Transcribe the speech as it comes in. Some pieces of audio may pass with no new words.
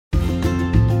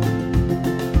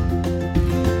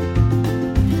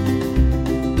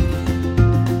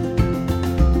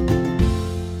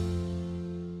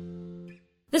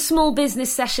Small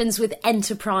Business Sessions with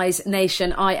Enterprise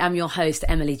Nation. I am your host,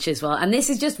 Emily Chiswell, and this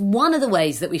is just one of the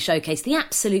ways that we showcase the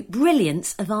absolute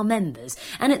brilliance of our members.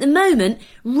 And at the moment,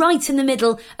 right in the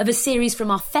middle of a series from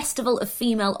our Festival of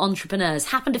Female Entrepreneurs.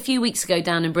 Happened a few weeks ago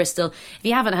down in Bristol. If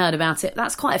you haven't heard about it,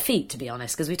 that's quite a feat, to be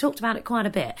honest, because we talked about it quite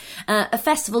a bit. A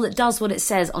festival that does what it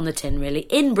says on the tin, really,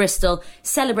 in Bristol,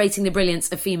 celebrating the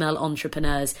brilliance of female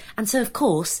entrepreneurs. And so, of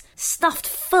course, stuffed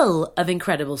full of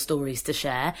incredible stories to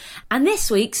share. And this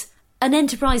week's an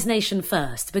Enterprise Nation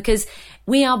first, because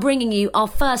we are bringing you our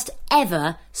first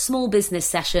ever small business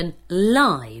session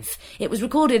live. It was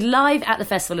recorded live at the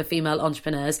Festival of Female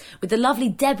Entrepreneurs with the lovely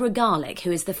Deborah Garlick,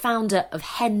 who is the founder of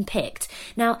Henpicked.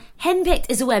 Now, Henpicked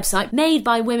is a website made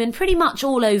by women pretty much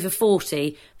all over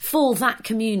 40 for that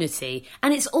community,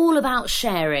 and it's all about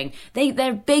sharing.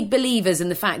 They're big believers in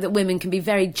the fact that women can be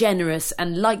very generous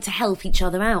and like to help each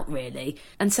other out, really.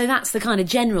 And so that's the kind of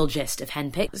general gist of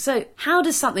Henpicked. So how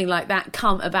does something like that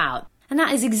come about? And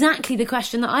that is exactly the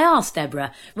question that I asked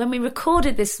Deborah when we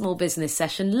recorded this small business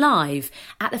session live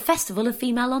at the Festival of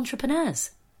Female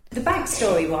Entrepreneurs. The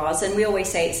backstory was, and we always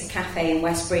say it's a cafe in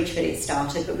West Bridgeford it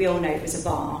started, but we all know it was a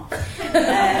bar.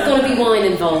 Got to be wine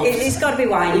involved. It's got to be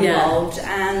wine involved.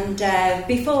 And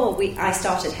before I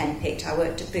started Henpicked, I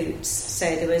worked at Boots. So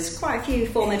there was quite a few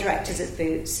former directors at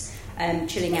Boots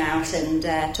chilling out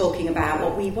and talking about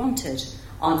what we wanted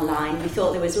online. We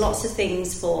thought there was lots of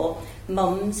things for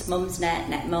mums, Mumsnet,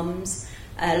 net mums,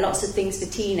 lots of things for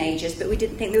teenagers, but we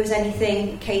didn't think there was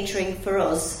anything catering for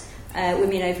us,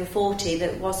 women over 40,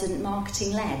 that wasn't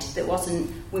marketing led, that wasn't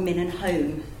women and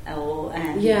home or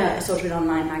sort of an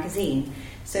online magazine.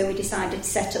 So we decided to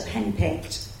set up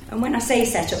Henpicked. And when I say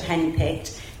set up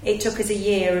Henpicked, it took us a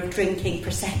year of drinking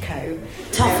Prosecco.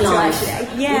 Tough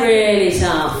life. Really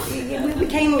tough. We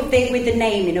came up with the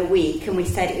name in a week, and we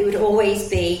said it would always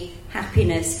be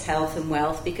happiness, health and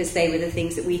wealth, because they were the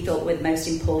things that we thought were the most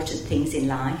important things in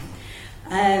life.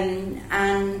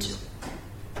 And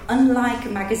unlike a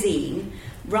magazine,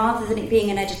 rather than it being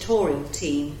an editorial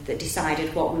team that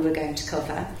decided what we were going to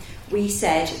cover, we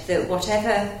said that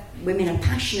whatever women are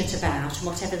passionate about and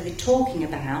whatever they're talking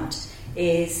about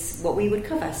is what we would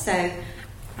cover. So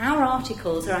our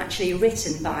articles are actually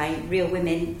written by real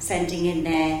women sending in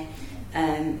their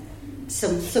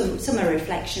some are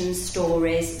reflections,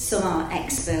 stories, some are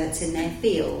experts in their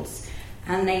fields,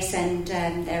 and they send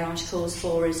their articles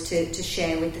for us to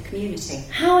share with the community.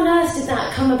 How on earth did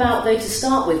that come about, though, to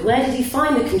start with? Where did you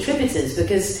find the contributors?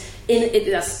 Because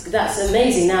that's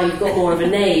amazing. Now you've got more of a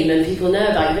name and people know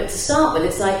about you. But to start with,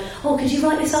 it's like, oh, could you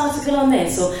write this article on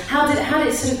this? Or how did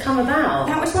it sort of come about?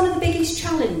 That was one of the biggest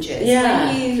challenges.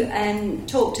 Yeah. When you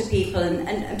talk to people,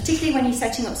 and particularly when you're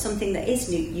setting up something that is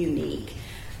unique.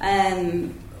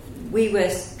 We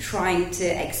were trying to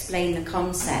explain the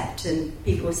concept, and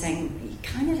people were saying, you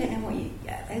kind of don't know what you...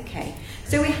 Yeah, okay.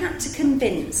 So we had to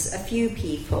convince a few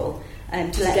people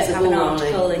to let us have an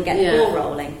article and get the ball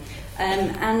rolling.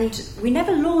 And we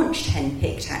never launched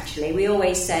Henpicked, actually. We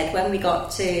always said when we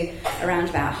got to around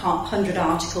about 100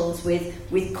 articles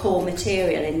with core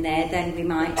material in there, then we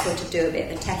might sort of do a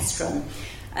bit of a test run.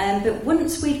 But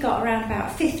once we'd got around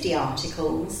about 50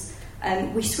 articles,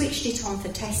 we switched it on for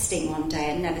testing one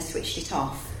day and never switched it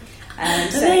off.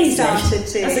 So it started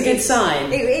to... That's a good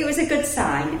sign. It was a good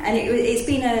sign, and it's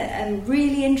been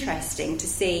really interesting to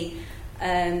see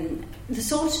the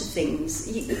sort of things.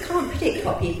 You can't predict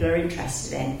what people are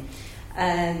interested in.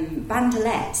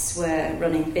 Bandelettes were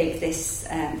running big this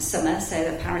summer,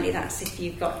 so apparently that's if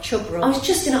you've got chub rub. I was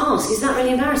just going to ask, is that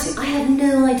really embarrassing? I have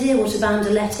no idea what a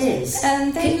bandelette is.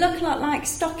 They look a lot like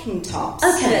stocking tops.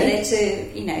 Okay.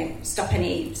 To stop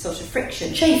any sort of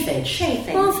friction. Chafing.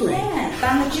 Lovely. Yeah,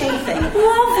 band of chafing.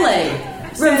 Lovely.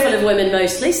 Room full of women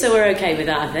mostly, so we're okay with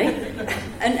that, I think.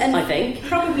 And I think.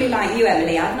 Probably like you,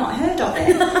 Emily, I've not heard of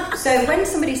it. So when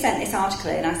somebody sent this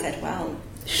article in, I said, well...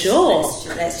 Sure.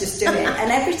 Let's just do it.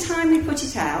 And every time we put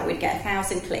it out, we'd get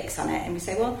 1,000 clicks on it, and we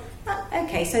say, well,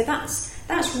 okay, so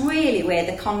that's really where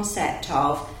the concept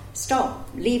of stop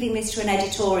leaving this to an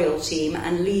editorial team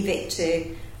and leave it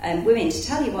to women to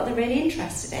tell you what they're really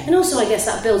interested in. And also, I guess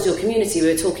that builds your community. We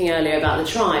were talking earlier about the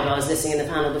tribe. I was listening in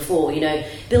the panel before,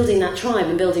 building that tribe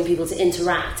and building people to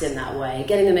interact in that way,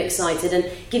 getting them excited and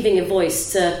giving a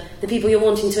voice to the people you're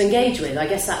wanting to engage with. I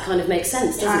guess that kind of makes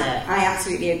sense, doesn't it? I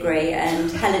absolutely agree.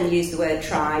 And Helen used the word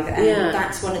tribe, and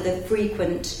that's one of the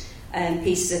frequent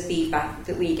pieces of feedback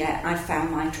that we get. I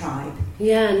found my tribe.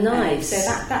 Yeah, nice. So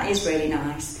that is really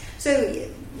nice. So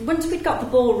once we'd got the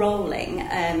ball rolling,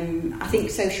 I think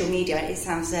social media, it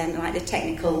sounds like the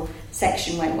technical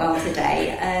section went well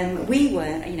today. We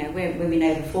were, we're women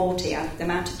over 40. The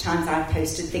amount of times I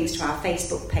posted things to our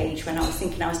Facebook page when I was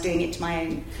thinking I was doing it to my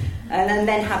own. And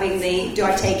then having do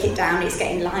I take it down, it's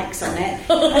getting likes on it.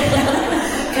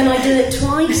 Can I do it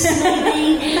twice,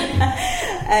 maybe?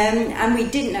 And we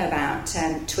didn't know about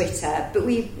Twitter, but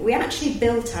we actually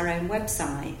built our own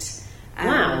website.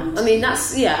 Wow, I mean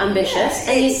that's ambitious.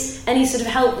 Yeah, any sort of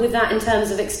help with that in terms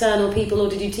of external people, or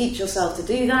did you teach yourself to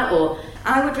do that? Or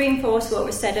I would reinforce what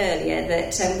was said earlier,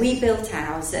 that we built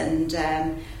ours and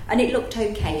it looked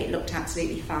okay. It looked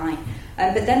absolutely fine.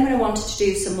 But then when I wanted to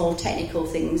do some more technical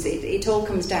things, it all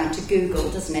comes down to Google,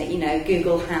 doesn't it?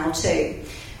 Google how to.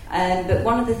 But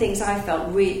one of the things I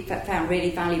found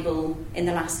really valuable in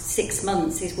the last 6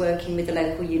 months is working with the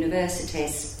local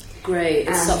universities. Great,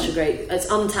 it's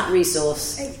untapped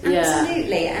resource.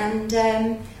 Absolutely, and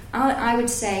I would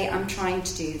say I'm trying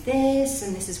to do this,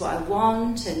 and this is what I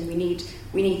want, and we need to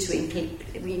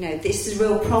this is a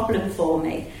real problem for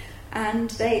me,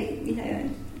 and they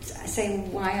say,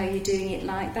 why are you doing it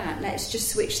like that? Let's just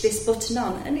switch this button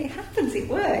on, and it happens, it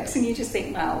works, and you just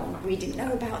think, well, we didn't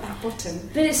know about that button.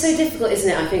 But it's so difficult, isn't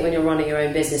it, I think, when you're running your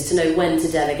own business, to know when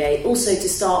to delegate, also to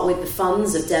start with the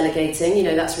funds of delegating.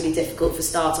 That's really difficult for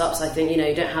startups. I think, you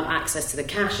don't have access to the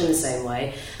cash in the same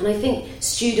way, and I think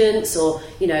students, or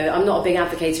I'm not a big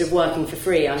advocate of working for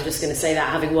free, I'm just going to say that,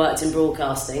 having worked in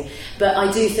broadcasting, but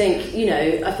I do think,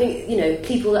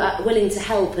 people that are willing to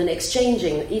help and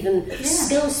exchanging, even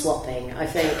skill swapping, I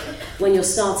think, when you're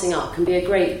starting up, can be a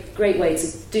great way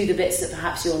to do the bits that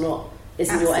perhaps isn't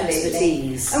your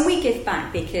expertise. And we give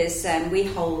back because we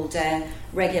hold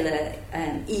regular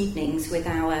evenings with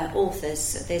our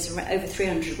authors. There's over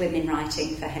 300 women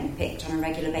writing for Henpicked on a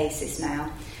regular basis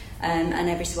now. And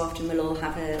every so often we'll all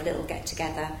have a little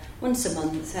get-together once a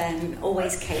month,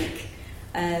 always cake.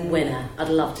 Winner. I'd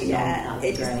love to know. That would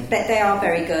be great. But they are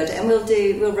very good, and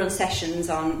we'll run sessions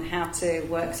on how to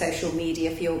work social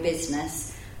media for your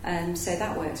business. So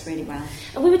that works really well.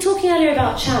 And we were talking earlier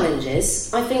about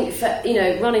challenges. I think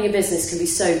running a business can be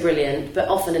so brilliant, but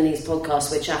often in these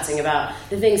podcasts we're chatting about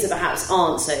the things that perhaps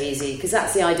aren't so easy, because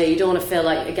that's the idea. You don't want to feel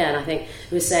like, again, I think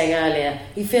we were saying earlier,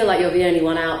 you feel like you're the only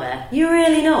one out there. You're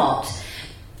really not.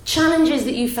 Challenges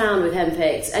that you found with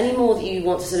Henpicked, any more that you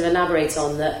want to sort of elaborate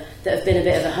on that have been a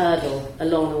bit of a hurdle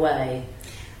along the way?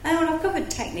 Well, I've covered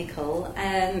technical.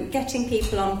 Getting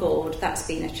people on board, that's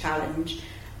been a challenge.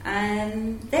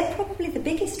 They're probably the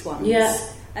biggest ones. Yeah.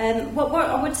 What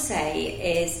I would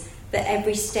say is that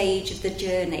every stage of the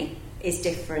journey is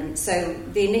different. So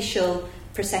the initial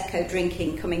Prosecco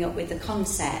drinking, coming up with the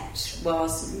concept,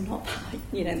 was not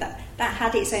bad. That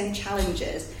had its own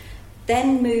challenges.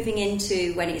 Then moving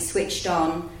into when it's switched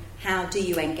on, how do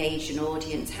you engage an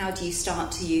audience? How do you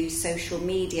start to use social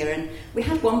media? And we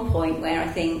had one point where I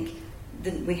think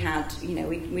that we had,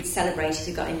 we'd celebrated,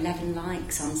 we got 11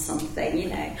 likes on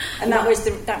something, and that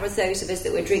was those of us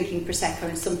that were drinking Prosecco,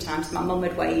 and sometimes my mum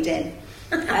had weighed in.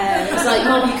 It's like,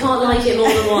 Mum, you can't like it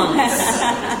more than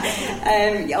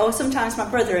once. Or sometimes my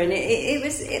brother, and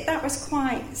that was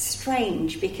quite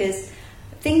strange, because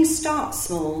things start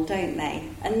small, don't they?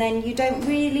 And then you don't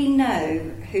really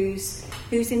know who's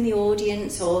in the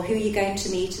audience or who you're going to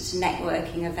meet at a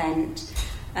networking event.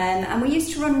 And we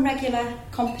used to run regular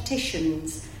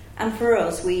competitions. And for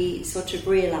us, we sort of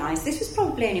realised, this was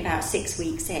probably only about 6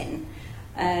 weeks in,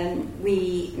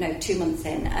 2 months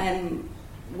in,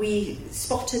 we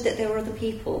spotted that there were other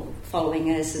people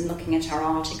following us and looking at our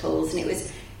articles, and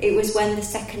it was when the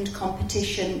second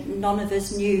competition, none of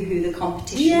us knew who the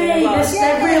competition was.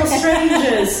 They're real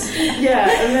strangers.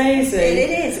 Yeah, amazing. It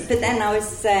is. But then I was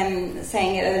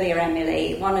saying it earlier,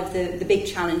 Emily, one of the big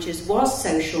challenges was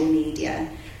social media.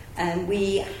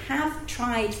 We have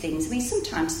tried things. I mean,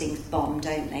 sometimes things bomb,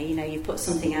 don't they? You put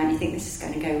something out and you think this is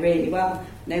going to go really well.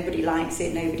 Nobody likes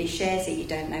it, nobody shares it, you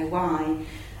don't know why.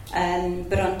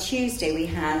 But on Tuesday we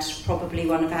had probably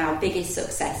one of our biggest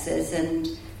successes, and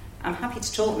I'm happy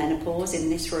to talk menopause in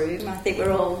this room. I think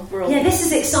we're all. Yeah, this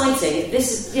is exciting.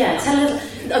 Tell a little.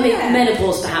 I mean,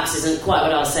 menopause perhaps isn't quite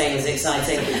what I was saying is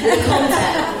exciting. The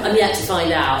content, I'm yet to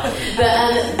find out.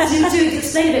 But do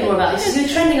explain a bit more about this. You were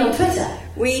trending on Twitter.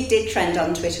 We did trend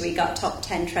on Twitter. We got top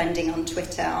 10 trending on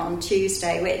Twitter on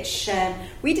Tuesday, which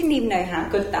we didn't even know how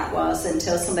good that was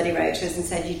until somebody wrote to us and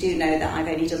said, "You do know that I've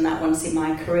only done that once in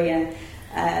my career."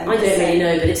 I don't really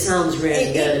know, but it sounds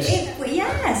really good.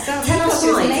 Yes. Tell us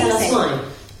why.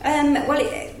 Well,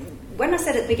 when I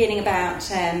said at the beginning about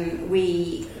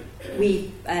we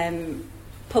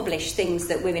publish things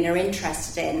that women are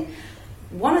interested in,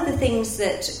 one of the things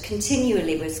that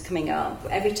continually was coming up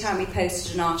every time we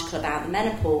posted an article about the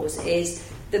menopause is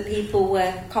that people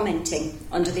were commenting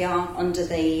under the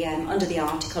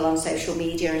article on social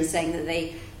media and saying that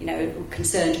they, were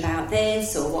concerned about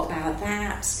this or what about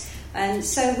that. And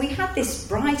so we had this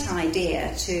bright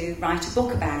idea to write a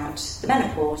book about the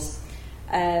menopause.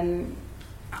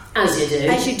 As you do.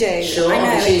 As you do. Sure, on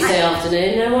a Tuesday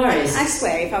afternoon, no worries. I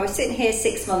swear, if I was sitting here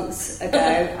 6 months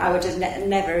ago, I would have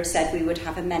never have said we would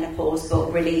have a menopause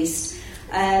book released.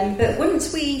 But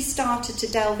once we started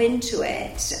to delve into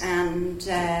it, and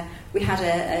we had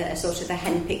a sort of a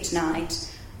Henpicked night,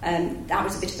 that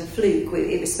was a bit of a fluke.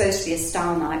 It was supposed to be a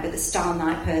style night, but the style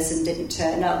night person didn't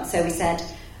turn up. So we said,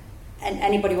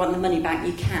 anybody want the money back?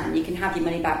 You can have your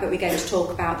money back, but we're going to talk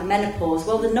about the menopause.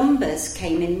 Well, the numbers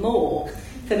came in more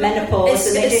for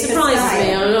menopause. It surprises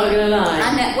me, I'm not going to lie.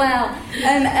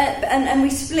 And we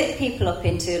split people up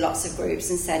into lots of groups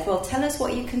and said, well, tell us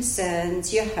what your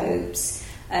concerns, your hopes,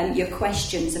 your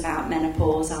questions about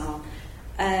menopause are.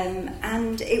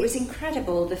 And it was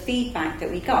incredible, the feedback that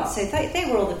we got. So they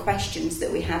were all the questions that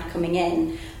we had coming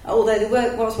in, although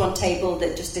there was one table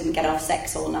that just didn't get off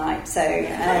sex all night. So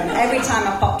every time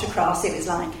I popped across, it was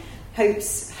like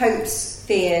hopes,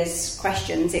 fears,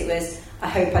 questions. It was, I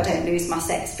hope I don't lose my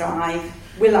sex drive.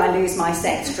 Will I lose my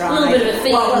sex drive? A little bit of a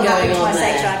theme going on there.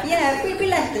 Sex drive? Yeah, we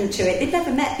left them to it. They'd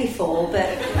never met before, but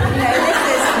this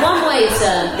is one way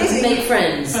to make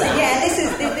friends. Yeah, this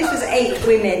was 8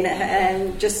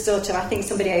 women, just sort of. I think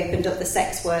somebody opened up the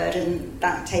sex word, and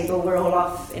that table were all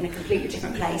off in a completely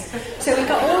different place. So we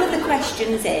got all of the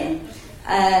questions in,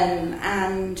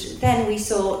 and then we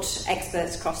sought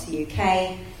experts across the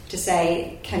UK to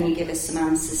say, can you give us some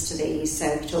answers to these? So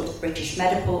we talked to the British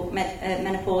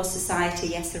Menopause Society,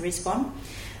 yes, there is one.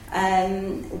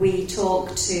 We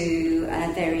talked to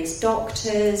various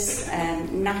doctors,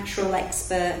 natural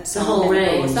experts. The whole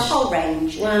range. The whole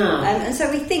range. Wow. And so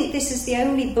we think this is the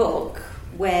only book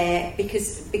where,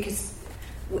 because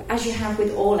as you have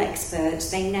with all experts,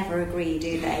 they never agree,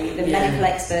 do they? The medical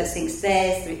experts think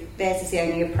theirs is the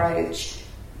only approach.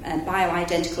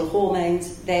 Bioidentical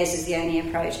hormones, theirs is the only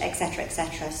approach, etc.,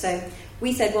 etc. So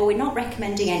we said, well, we're not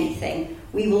recommending anything.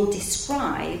 We will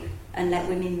describe and let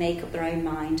women make up their own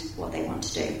mind what they want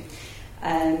to do. We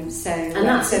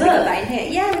got that in here.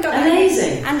 Yeah, we got that.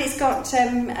 Amazing. And it's got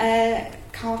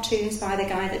cartoons by the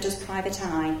guy that does Private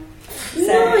Eye.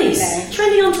 Nice.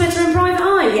 Trending on Twitter and Private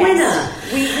Eye. Yes.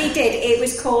 Winner. We did. It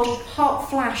was called Hot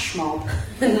Flash Mob.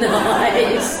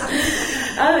 Nice.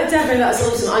 Oh, Deborah, that's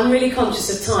awesome. I'm really conscious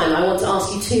of time. I want to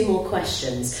ask you 2 more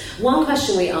questions. One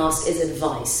question we ask is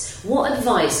advice. What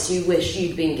advice do you wish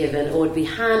you'd been given, or would be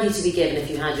handy to be given if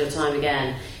you had your time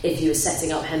again, if you were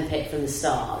setting up Henpicked from the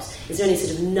start? Is there any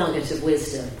sort of nugget of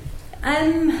wisdom?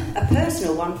 A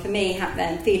personal one for me,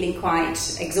 feeling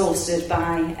quite exhausted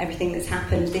by everything that's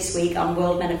happened this week on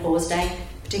World Menopause Day,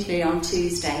 particularly on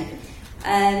Tuesday.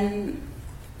 And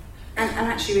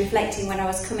actually reflecting when I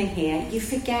was coming here, you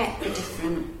forget the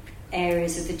different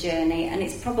areas of the journey, and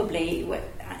it's probably,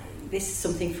 this is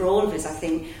something for all of us, I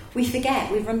think, we forget,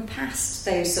 we run past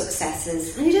those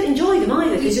successes. And you don't enjoy them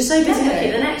either, because you're so busy looking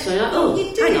at the next one, you're like, oh,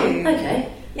 you do. Hang on,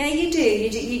 okay. Yeah, you do.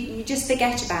 You just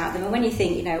forget about them, and when you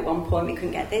think, at one point we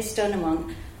couldn't get this done,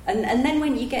 and then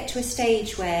when you get to a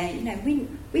stage where, we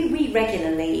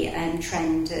regularly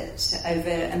trend at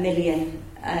over 1 million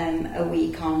a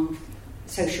week on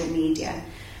social media,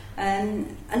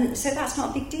 and so that's not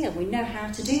a big deal. We know how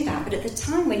to do that, but at the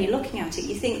time when you're looking at it,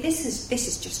 you think this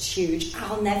is just huge.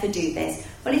 I'll never do this.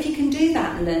 Well, if you can do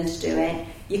that and learn to do it,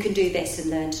 you can do this and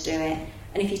learn to do it.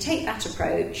 And if you take that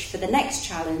approach for the next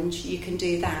challenge, you can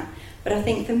do that. But I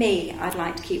think for me, I'd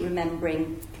like to keep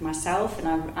remembering for myself,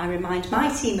 and I remind my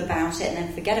team about it and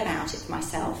then forget about it for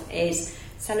myself, is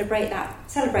celebrate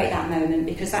that moment,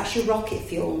 because that's your rocket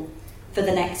fuel for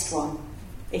the next one,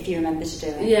 if you remember to do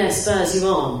it. Yeah, spurs you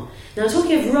on. Now,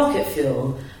 talking of rocket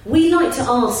fuel, we like to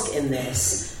ask in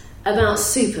this about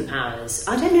superpowers.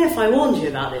 I don't know if I warned you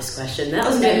about this question. That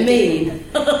was a bit mean.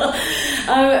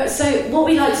 So what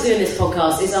we like to do in this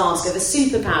podcast is ask of a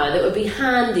superpower that would be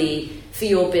handy for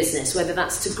your business, whether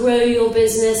that's to grow your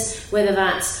business, whether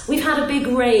that's... We've had a big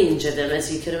range of them,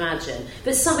 as you can imagine,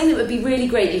 but something that would be really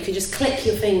great. You could just click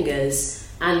your fingers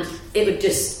and it would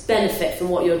just benefit from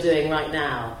what you're doing right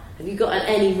now. Have you got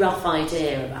any rough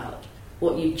idea about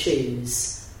what you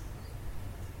choose?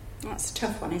 That's a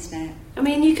tough one, isn't it? I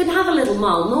mean, you can have a little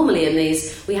mull. Normally in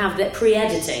these, we have the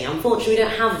pre-editing. Unfortunately, we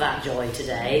don't have that joy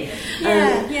today.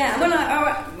 Yeah.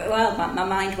 Well, my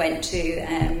mind went to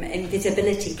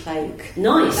invisibility cloak.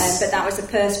 Nice. But that was a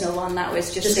personal one. That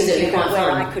was just thinking thinking about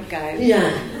where fun. I could go. Yeah.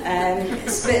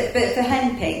 But for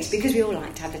Henpicked, because we all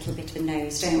like to have a little bit of a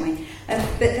nose, don't we?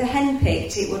 But for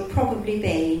Henpicked, it would probably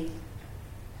be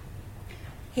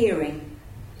hearing.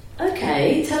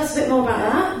 Okay, tell us a bit more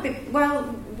about that.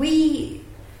 Well,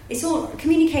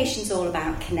 communication's all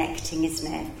about connecting,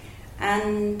 isn't it?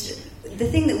 And the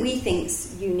thing that we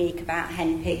think's unique about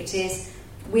Henpicked is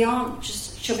we aren't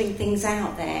just shoving things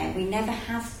out there. We never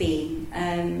have been.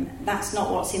 That's not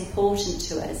what's important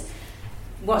to us.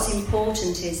 What's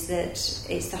important is that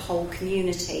it's the whole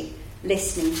community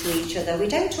listening to each other. We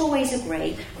don't always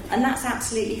agree, and that's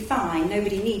absolutely fine.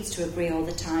 Nobody needs to agree all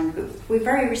the time, but we're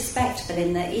very respectful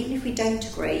in that even if we don't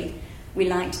agree, we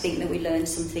like to think that we learn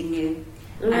something new.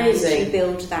 Amazing. And to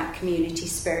build that community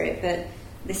spirit. But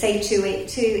they say two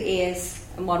ears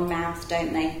and one mouth,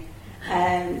 don't they?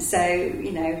 So,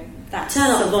 you know, that's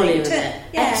turn up the volume a bit.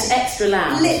 Yeah. Extra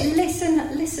loud.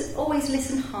 Listen, always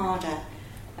listen harder.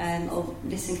 Or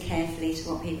listen carefully to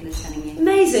what people are telling you.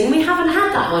 Amazing. We haven't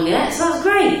had that one yet, so that's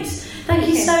great. Thank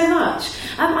you so much.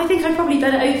 I think I'd probably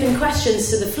better open questions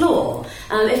to the floor.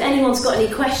 If anyone's got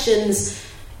any questions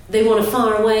they want to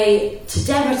fire away to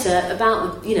Deborah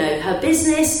about, her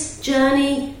business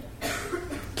journey,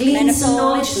 glean some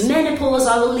knowledge, menopause,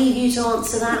 I will leave you to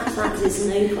answer that. That is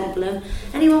no problem.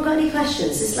 Anyone got any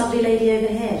questions? This lovely lady over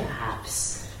here,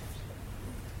 perhaps.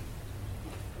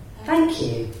 Thank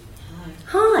you.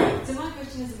 Hi. So my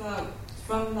question is about,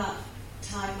 from that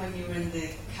time when you were in the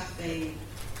cafe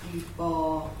youth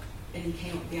bar and you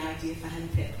came up with the idea for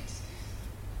Henpicked,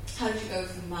 how did you go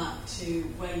from that to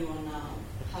where you are now?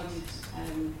 How did,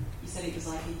 you said it was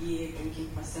like a year drinking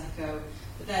Prosecco,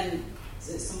 but then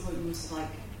so at some point you must have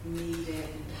need it,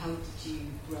 and how did you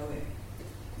grow it?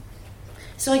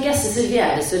 So I guess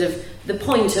the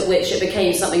point at which it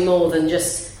became something more than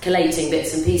just collating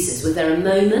bits and pieces. Was there a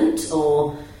moment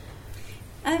or...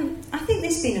 I think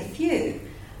there's been a few.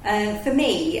 For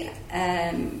me,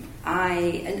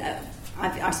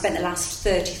 I've spent the last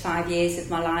 35 years of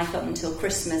my life up until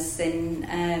Christmas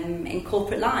in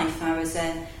corporate life. I was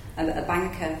a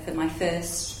banker for my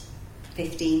first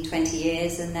 15, 20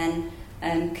 years, and then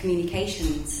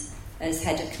communications as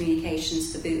head of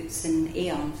communications for Boots and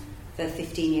Eon for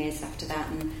 15 years after that,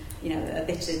 and a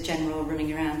bit of general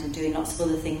running around and doing lots of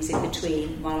other things in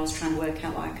between while I was trying to work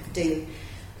out what I could do.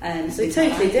 So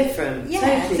totally different. Yeah,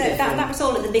 totally so different. That was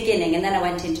all at the beginning, and then I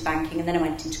went into banking, and then I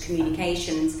went into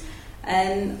communications.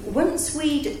 Once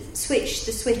we'd switched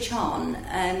the switch on,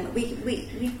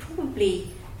 we probably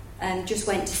just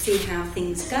went to see how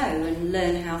things go and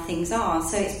learn how things are.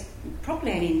 So it's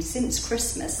probably only since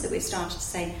Christmas that we've started to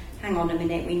say, hang on a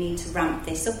minute, we need to ramp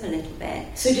this up a little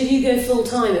bit. So did you go full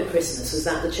time at Christmas? Was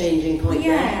that the changing point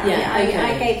there? Yeah, Okay.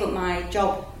 I gave up my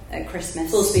job at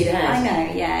Christmas. Full speed ahead. I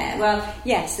know, yeah. Well,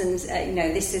 yes, and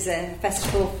this is a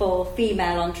festival for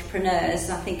female entrepreneurs.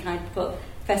 I think I'd put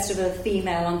Festival of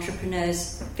Female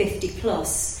Entrepreneurs 50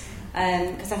 plus,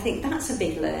 because I think that's a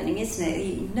big learning, isn't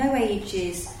it? No age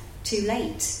is too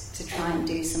late to try and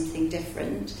do something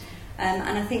different.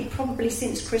 And I think probably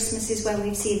since Christmas is when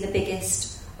we've seen the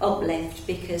biggest uplift,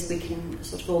 because we can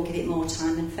sort of all give it more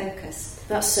time and focus.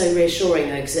 That's so reassuring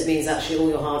though, because it means actually all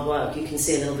your hard work, you can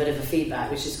see a little bit of a feedback,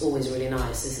 which is always really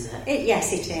nice, isn't it?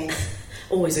 Yes, it is.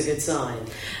 Always a good sign.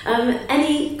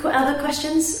 Any other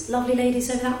questions, lovely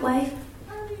ladies over that way?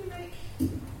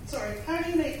 How do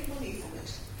you make money from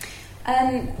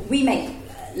it? We make,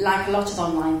 like a lot of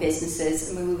online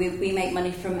businesses, we make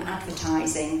money from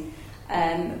advertising.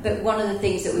 But one of the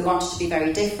things that we wanted to be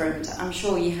very different, I'm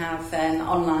sure you have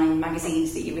online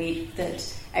magazines that you read that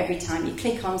every time you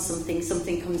click on something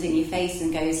comes in your face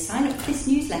and goes, sign up for this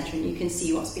newsletter, and you can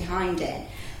see what's behind it.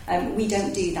 We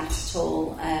don't do that at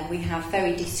all. We have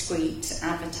very discreet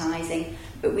advertising,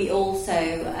 but we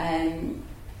also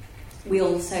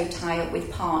tie up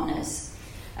with partners.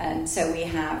 So we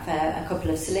have a couple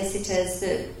of solicitors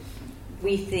that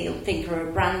we think are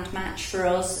a brand match for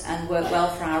us and work well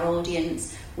for our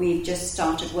audience. We've just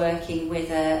started working with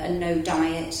a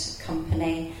no-diet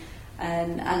company,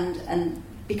 and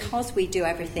because we do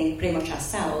everything pretty much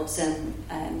ourselves and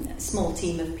a small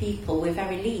team of people, we're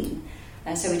very lean,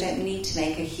 so we don't need to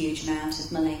make a huge amount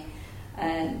of money.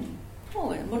 I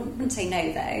wouldn't say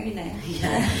no, though,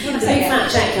 Yeah. The big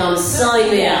fat check comes, sign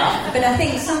me up. But I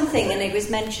think something, and it was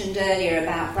mentioned earlier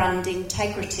about brand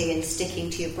integrity and sticking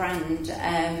to your brand,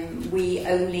 we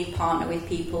only partner with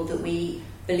people that we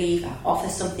believe offer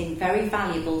something very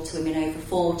valuable to women over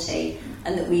 40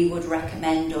 and that we would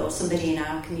recommend, or somebody in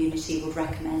our community would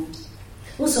recommend.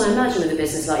 Also, I imagine with a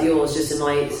business like yours, just in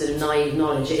my sort of naive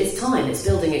knowledge, it is time, it's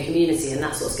building a community, and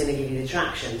that's what's going to give you the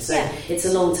traction. So it's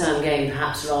a long-term game,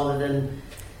 perhaps, rather than...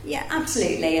 Yeah,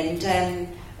 absolutely. And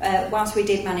whilst we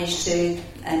did manage to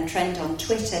trend on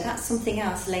Twitter, that's something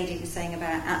else the lady was saying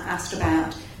about, asked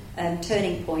about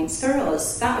turning points. For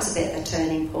us, that was a bit of a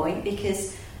turning point,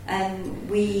 because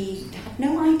we had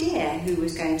no idea who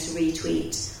was going to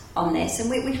retweet on this, and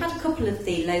we had a couple of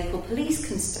the local police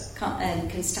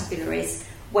constabularies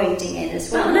wading in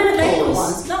as well. Not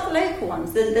the local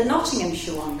ones. The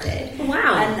Nottinghamshire one did.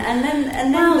 Wow. And then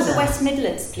the West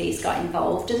Midlands police got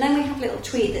involved, and then we had a little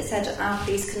tweet that said, "Our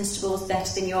police constable's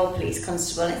better than your police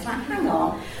constable." And it's like, hang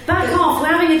on, back off. We're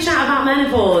having a chat about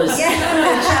menopause. Yeah,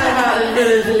 a chat about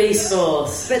the police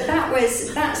force. But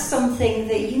that's something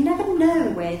that you never know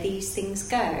where these things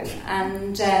go.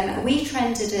 And we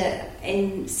trended it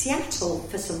in Seattle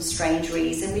for some strange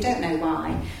reason. We don't know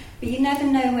why. But you never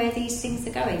know where these things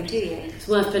are going, do you? It's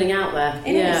worth putting out there.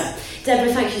 It is.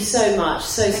 Deborah, thank you so much.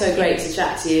 So great to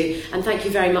chat to you. And thank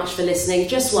you very much for listening.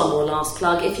 Just one more last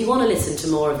plug. If you want to listen to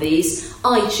more of these,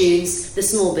 iTunes, the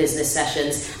Small Business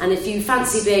Sessions. And if you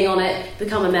fancy being on it,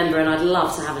 become a member, and I'd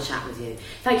love to have a chat with you.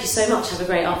 Thank you so much. Have a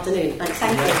great afternoon.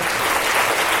 Thank you.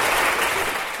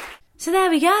 So there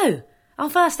we go.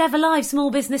 Our first ever live small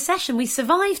business session. We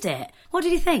survived it. What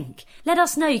did you think? Let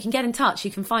us know. You can get in touch.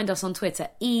 You can find us on Twitter,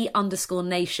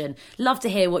 _nation. Love to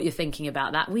hear what you're thinking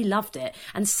about that. We loved it.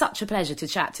 And such a pleasure to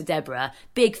chat to Deborah.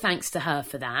 Big thanks to her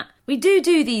for that. We do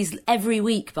these every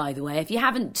week, by the way. If you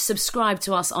haven't subscribed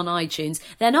to us on iTunes,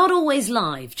 they're not always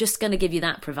live. Just going to give you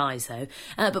that proviso.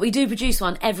 But we do produce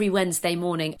one every Wednesday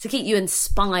morning to keep you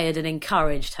inspired and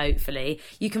encouraged, hopefully.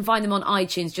 You can find them on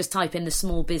iTunes. Just type in the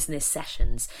Small Business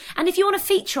Sessions. And if you want to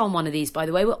feature on one of these, by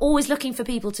the way, we're always looking for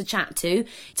people to chat to.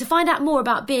 To find out more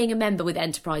about being a member with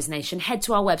Enterprise Nation, head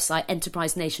to our website,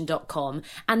 enterprisenation.com.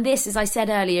 And this, as I said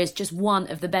earlier, is just one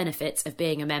of the benefits of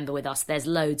being a member with us. There's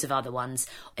loads of other ones.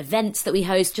 Events that we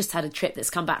host. Just had a trip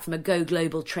that's come back from a Go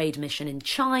Global trade mission in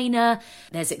China.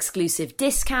 There's exclusive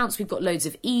discounts. We've got loads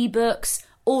of ebooks.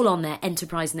 All on there,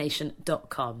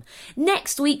 enterprisenation.com.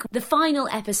 Next week, the final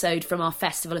episode from our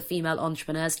Festival of Female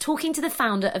Entrepreneurs, talking to the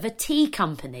founder of a tea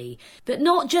company. But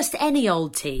not just any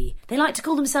old tea. They like to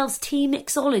call themselves tea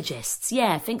mixologists.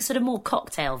 Yeah, think sort of more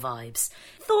cocktail vibes.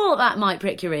 Thought that might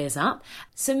prick your ears up.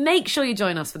 So make sure you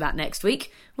join us for that next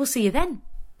week. We'll see you then.